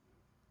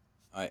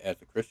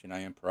 as a Christian, I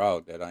am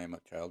proud that I am a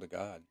child of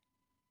God.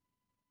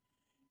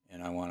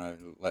 And I want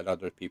to let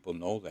other people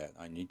know that.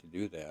 I need to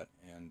do that.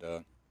 And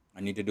I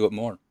need to do it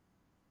more.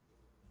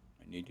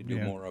 I need to do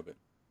Yeah. more of it.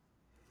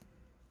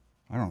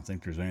 I don't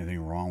think there's anything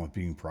wrong with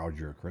being proud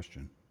you're a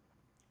Christian.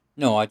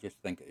 No, I just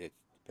think it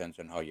depends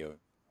on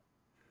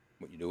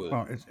what you do with it.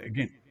 Well, it's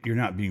again, you're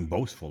not being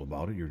boastful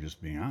about it. You're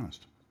just being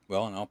honest.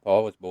 Well, now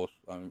Paul was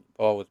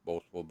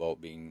boastful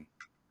about being.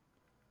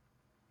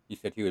 He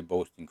said he would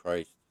boast in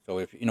Christ. So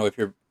if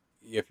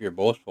you're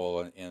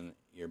boastful and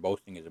your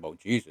boasting is about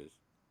Jesus,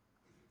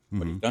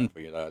 what Mm-hmm. he's done for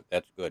you,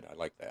 that's good. I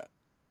like that.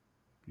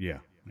 Yeah.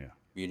 Yeah.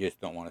 You just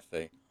don't want to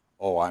say,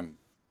 "Oh, I'm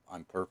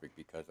perfect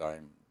because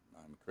I'm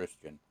a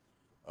Christian,"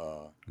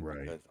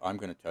 Right. because I'm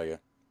going to tell you,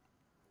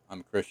 I'm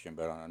a Christian,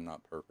 but I'm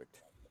not perfect,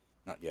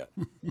 not yet.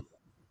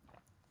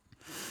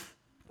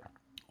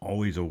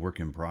 Always a work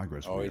in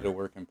progress. We Always a are.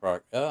 work in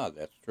progress. Ah,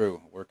 that's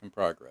true. Work in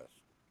progress.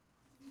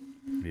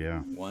 Yeah.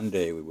 One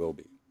day we will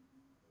be.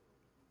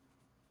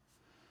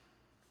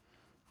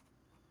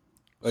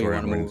 Oh, you Sorry,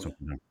 I'm writing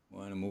something down.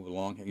 want to move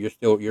along here?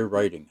 You're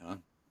writing, huh?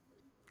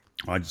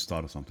 I just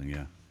thought of something.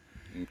 Yeah.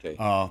 Okay.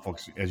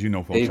 Folks, as you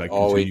know, folks, I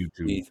continue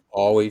to. He's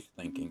always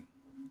thinking,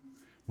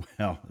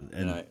 Well,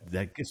 and and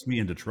that gets me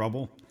into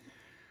trouble,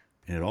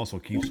 and it also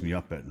keeps me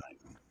up at night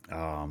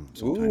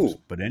sometimes. ooh,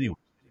 But anyway,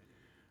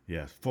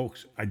 yes,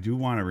 folks, I do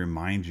want to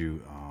remind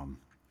you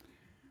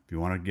if you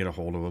want to get a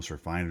hold of us or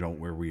find out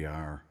where we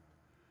are,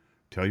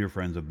 tell your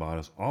friends about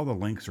us. All the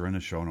links are in the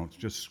show notes.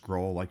 Just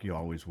scroll like you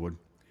always would.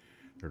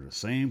 They're the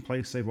same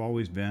place they've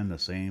always been, the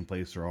same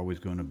place they're always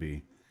going to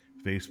be.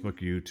 Facebook,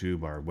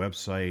 YouTube, our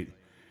website,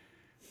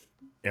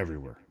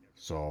 everywhere.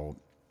 So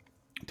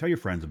tell your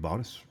friends about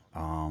us.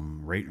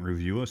 Rate and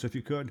review us if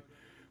you could.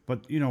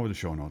 But you know where the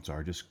show notes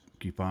are. Just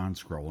keep on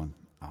scrolling.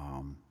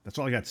 That's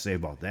all I got to say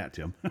about that,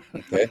 Tim.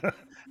 Okay.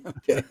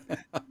 Okay.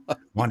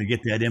 Want to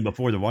get that in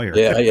before the wire.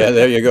 Yeah. Yeah.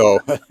 There you go.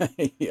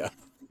 Yeah.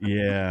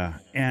 Yeah,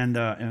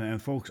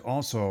 and folks,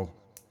 also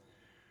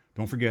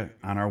don't forget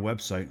on our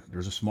website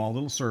there's a small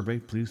little survey.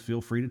 Please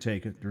feel free to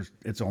take it.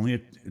 It's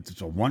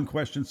a one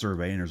question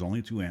survey and there's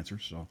only two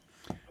answers. So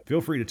feel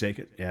free to take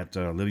it at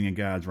Living in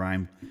God's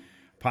Rhyme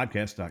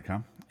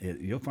podcast.com.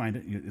 You'll find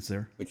it. It's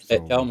there.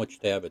 Tell them which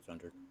tab it's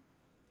under.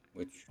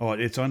 Which. Oh,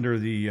 it's under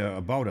the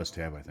About Us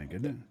tab, I think,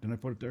 isn't Okay. it? Didn't I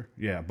put it there?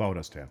 Yeah, About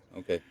Us tab.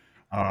 Okay.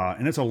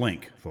 And it's a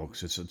link,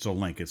 folks. It's a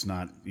link. It's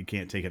not. You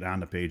can't take it on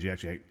the page. You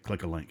actually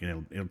click a link,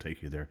 and it'll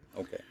take you there.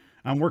 Okay.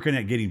 I'm working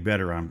at getting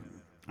better on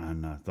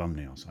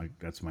thumbnails.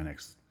 That's my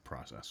next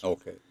process.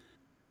 Okay.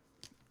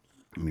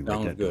 Let me write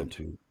Sounds that down good.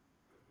 too.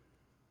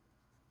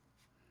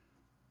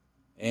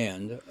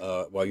 And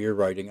while you're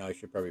writing, I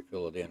should probably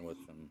fill it in with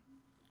some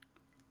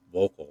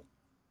vocal.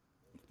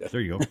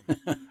 There you go.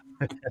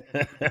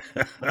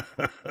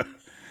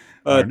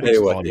 I'll tell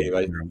you what, Dave.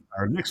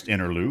 Our next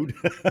interlude.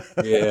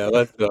 Yeah.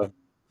 Let's.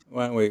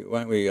 Why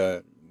don't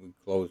we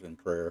close in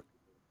prayer? Uh,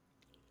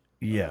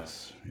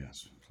 Yes,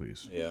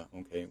 please. yeah.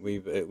 Okay.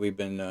 We've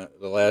been the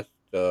last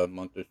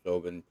month or so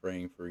been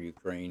praying for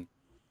Ukraine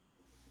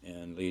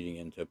and leading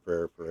into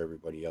prayer for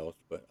everybody else.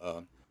 But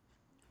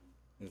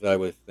as I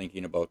was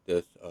thinking about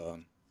this,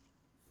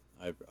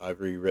 I've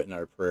rewritten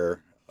our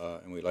prayer,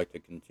 and we'd like to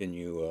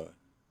continue.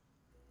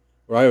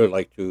 Or I would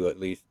like to at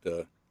least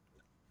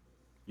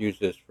use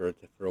this for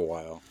a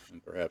while,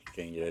 and perhaps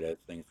change it as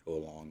things go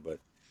along. But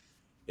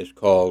it's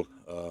called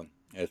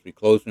as we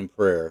close in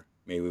prayer.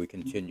 May we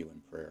continue in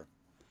prayer.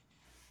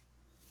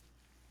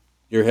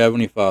 Dear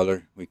Heavenly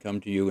Father, we come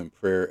to you in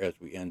prayer as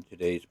we end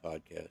today's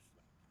podcast.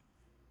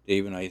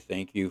 Dave and I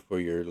thank you for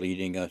your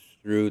leading us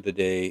through the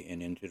day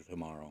and into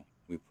tomorrow.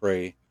 We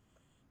pray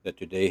that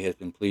today has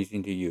been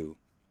pleasing to you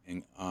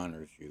and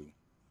honors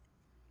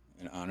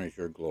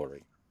your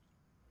glory.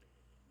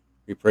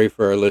 We pray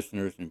for our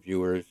listeners and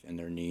viewers and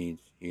their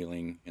needs,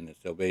 healing, and the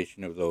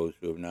salvation of those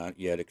who have not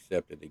yet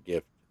accepted the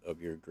gift of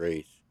your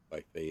grace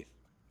by faith.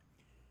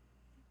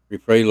 We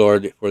pray,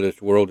 Lord, for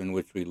this world in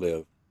which we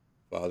live.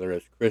 Father,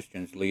 as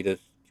Christians, lead us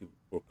to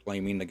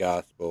proclaiming the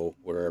gospel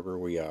wherever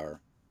we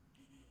are.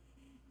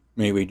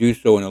 May we do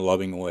so in a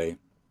loving way.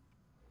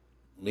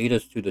 Lead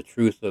us to the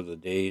truth of the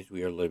days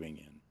we are living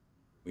in.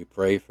 We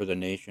pray for the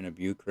nation of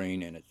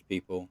Ukraine and its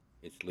people,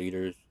 its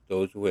leaders,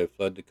 those who have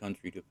fled the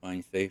country to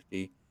find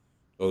safety,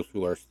 those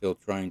who are still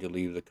trying to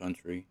leave the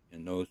country,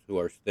 and those who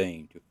are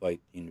staying to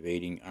fight the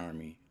invading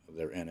army of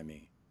their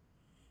enemy.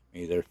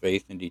 May their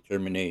faith and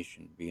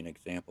determination be an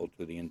example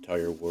to the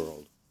entire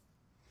world.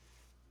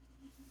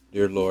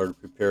 Dear Lord,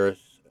 prepare us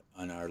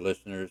and our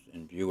listeners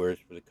and viewers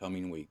for the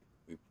coming week.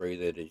 We pray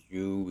that it is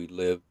you we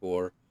live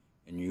for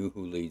and you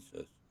who leads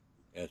us.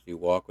 As we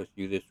walk with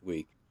you this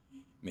week,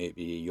 may it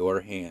be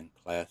your hand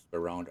clasped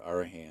around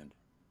our hand,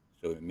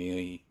 so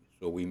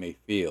we may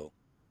feel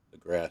the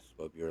grasp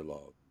of your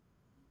love.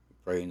 We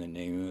pray in the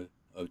name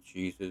of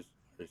Jesus,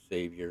 our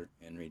Savior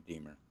and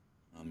Redeemer.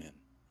 Amen.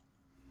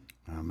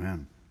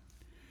 Amen.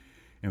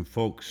 And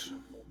folks,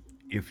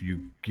 if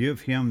you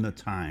give him the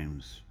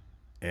times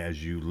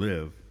as you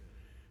live,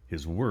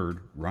 his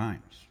word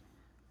rhymes.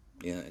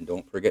 Yeah, and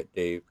don't forget,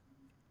 Dave,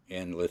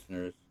 and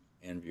listeners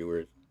and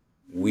viewers,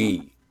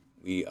 we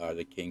are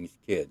the King's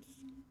kids,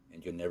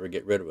 and you'll never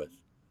get rid of us,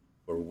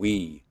 for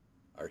we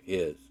are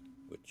his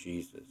with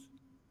Jesus.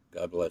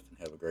 God bless and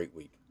have a great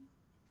week.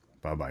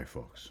 Bye bye,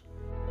 folks.